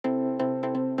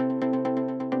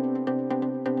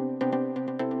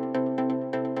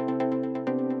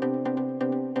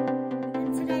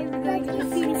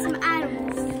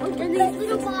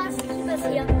boss, keep us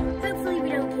here. Hopefully we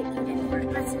don't get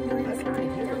eaten. That's really fine.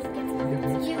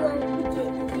 You won't get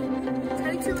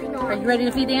eaten. Totally not. Are you ready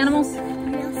to feed the animals?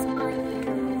 Yes, I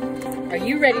am. Are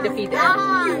you ready to feed the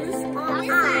animals?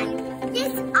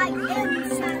 Yes, I am.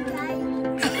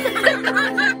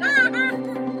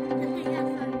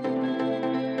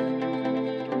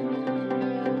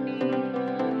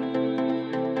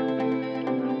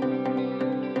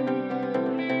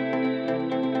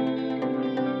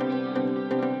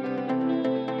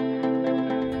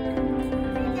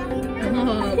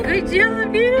 Oh, good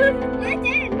job, dude.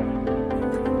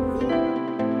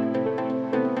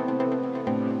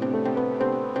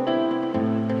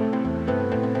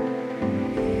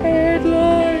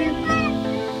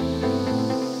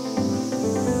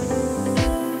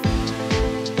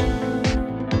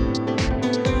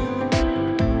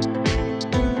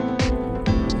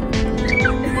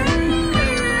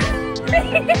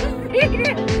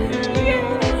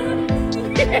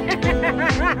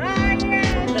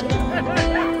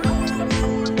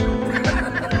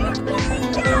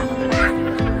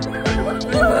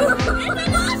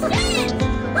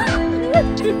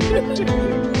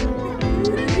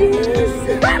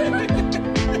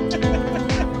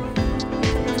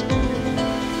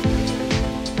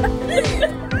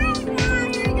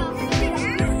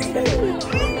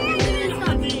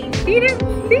 Feed it!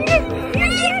 Feed it!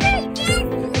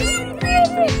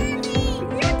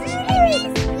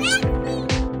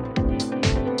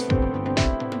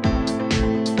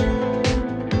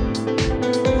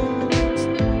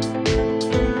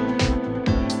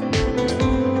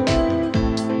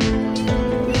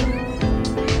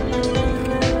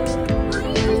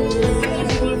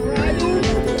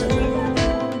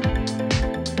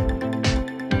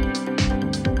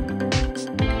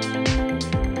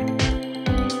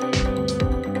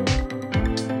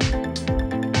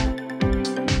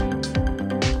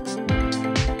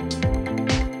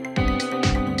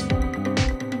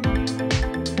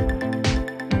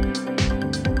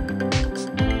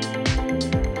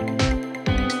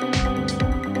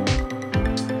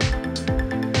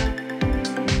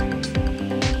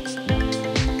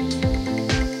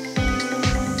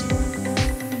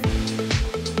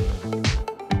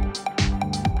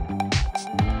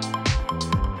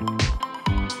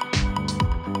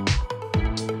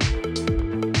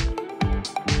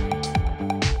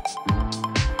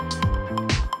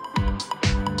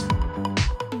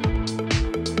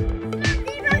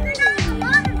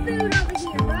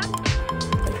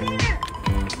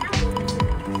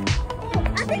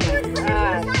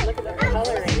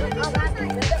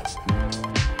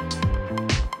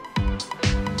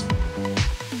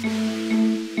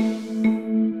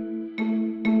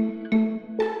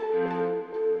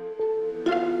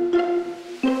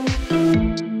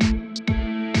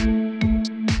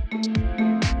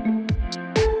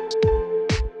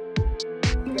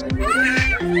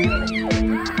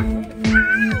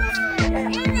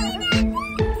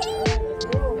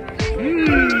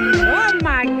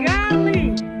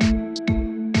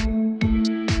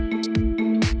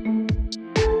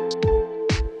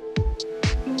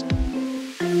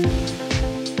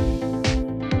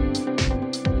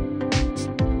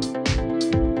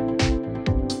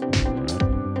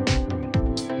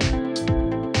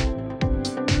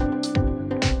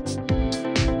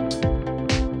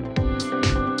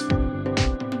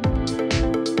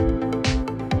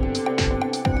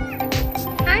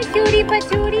 Judy,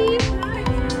 Patootie.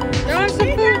 Throw him some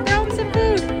food, throw him some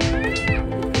food.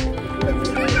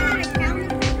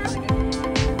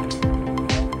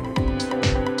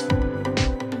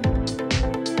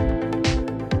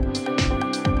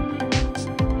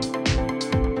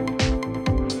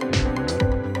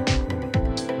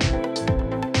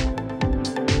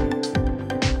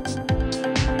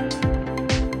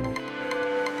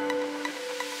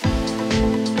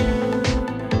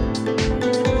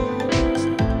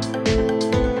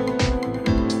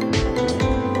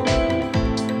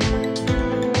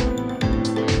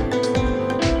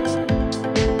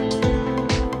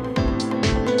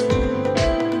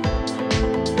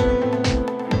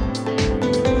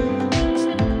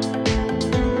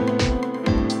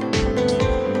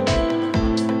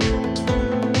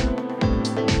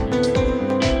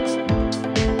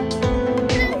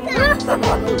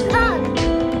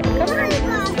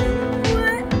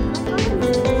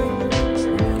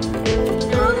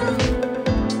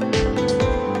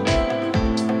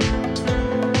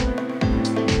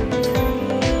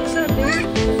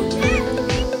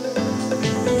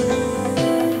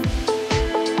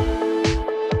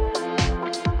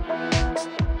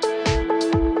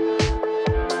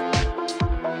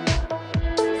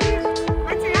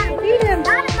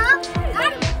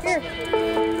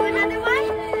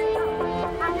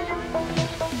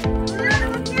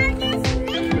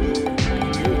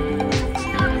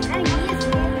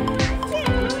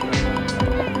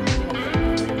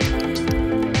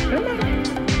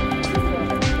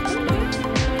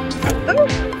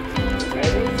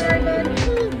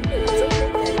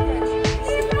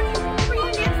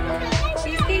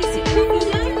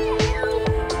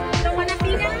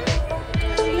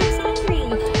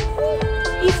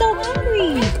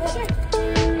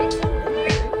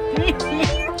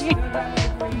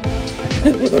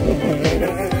 Just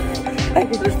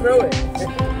throw it.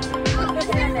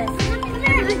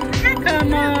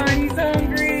 Come on, he's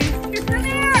hungry. Come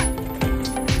here.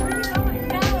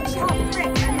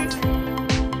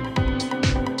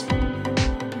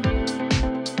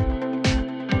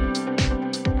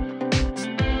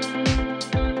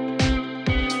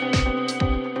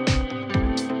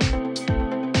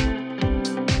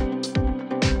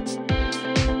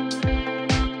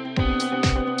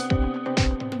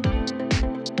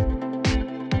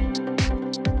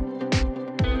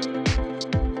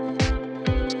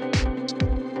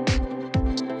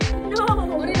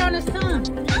 Put it on his tongue.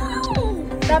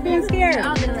 Stop being scared.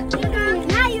 Now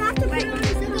you have to put it on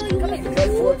his tongue. That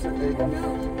flips it, there you go.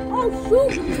 Oh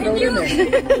shoot! Throw it in there.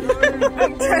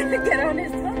 I'm trying to get on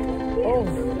his tongue. Oh.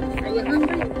 Are you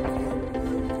hungry?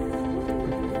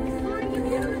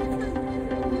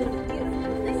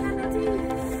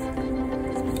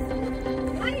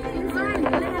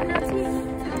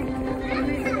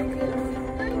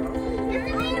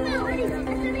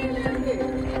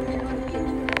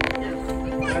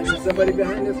 There's somebody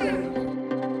behind us guy.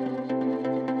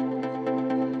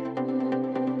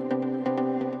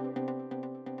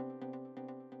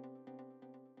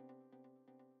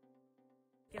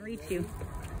 Can reach you.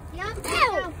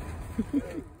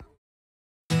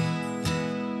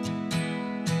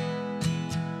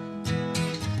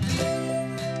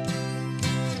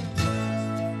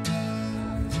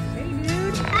 Hey,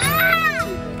 dude.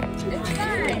 It's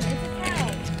fine. It's a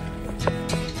cow.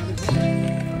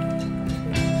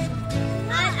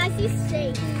 I see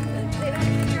steak. They don't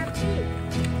even have teeth.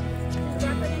 Just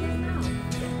wrap it in his mouth.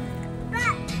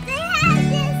 But they have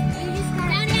this.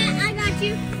 Daddy, I got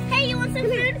you. Hey, you want some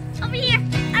food? Over here.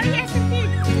 Over here, some food.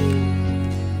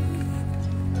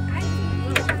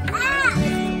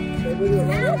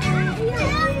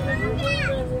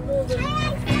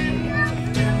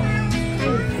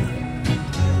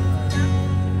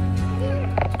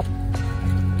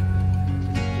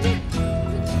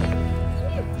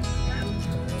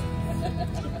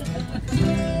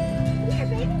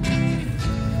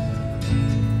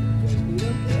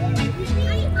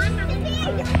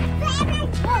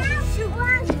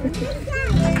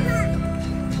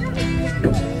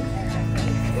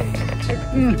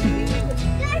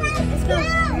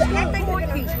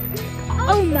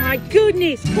 Oh my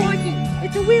goodness, Porky!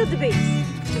 It's a wildebeest.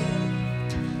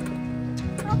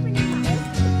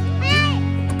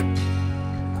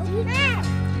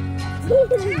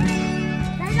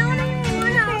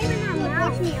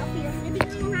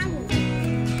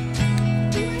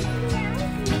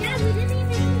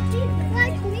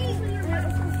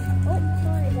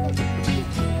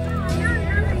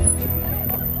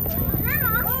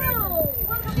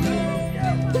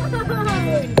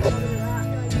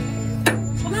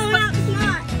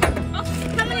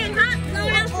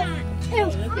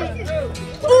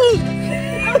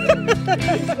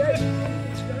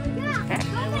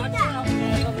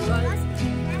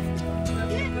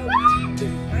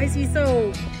 Why is he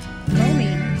so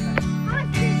foamy?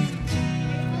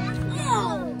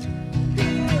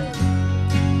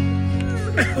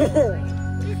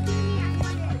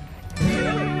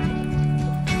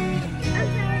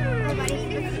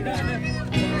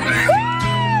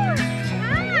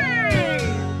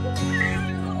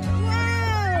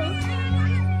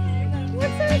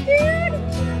 What's up, dude?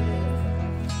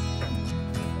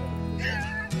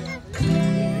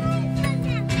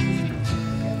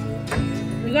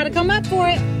 You gotta come up for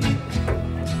it.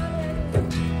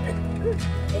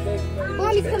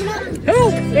 Mommy's coming up.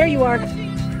 Oh, there you are.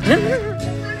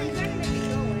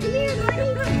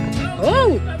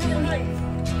 Oh!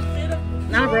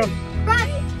 Nah, bro.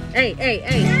 Hey, hey,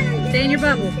 hey. Stay in your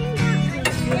bubble.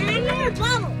 Stay in your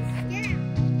bubble.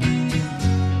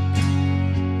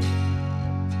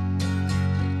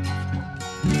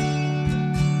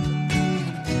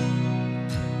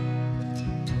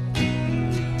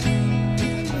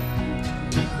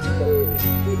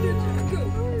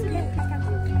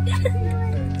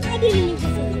 I didn't even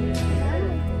see.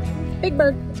 Big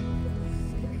bird.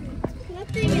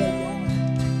 Nothing is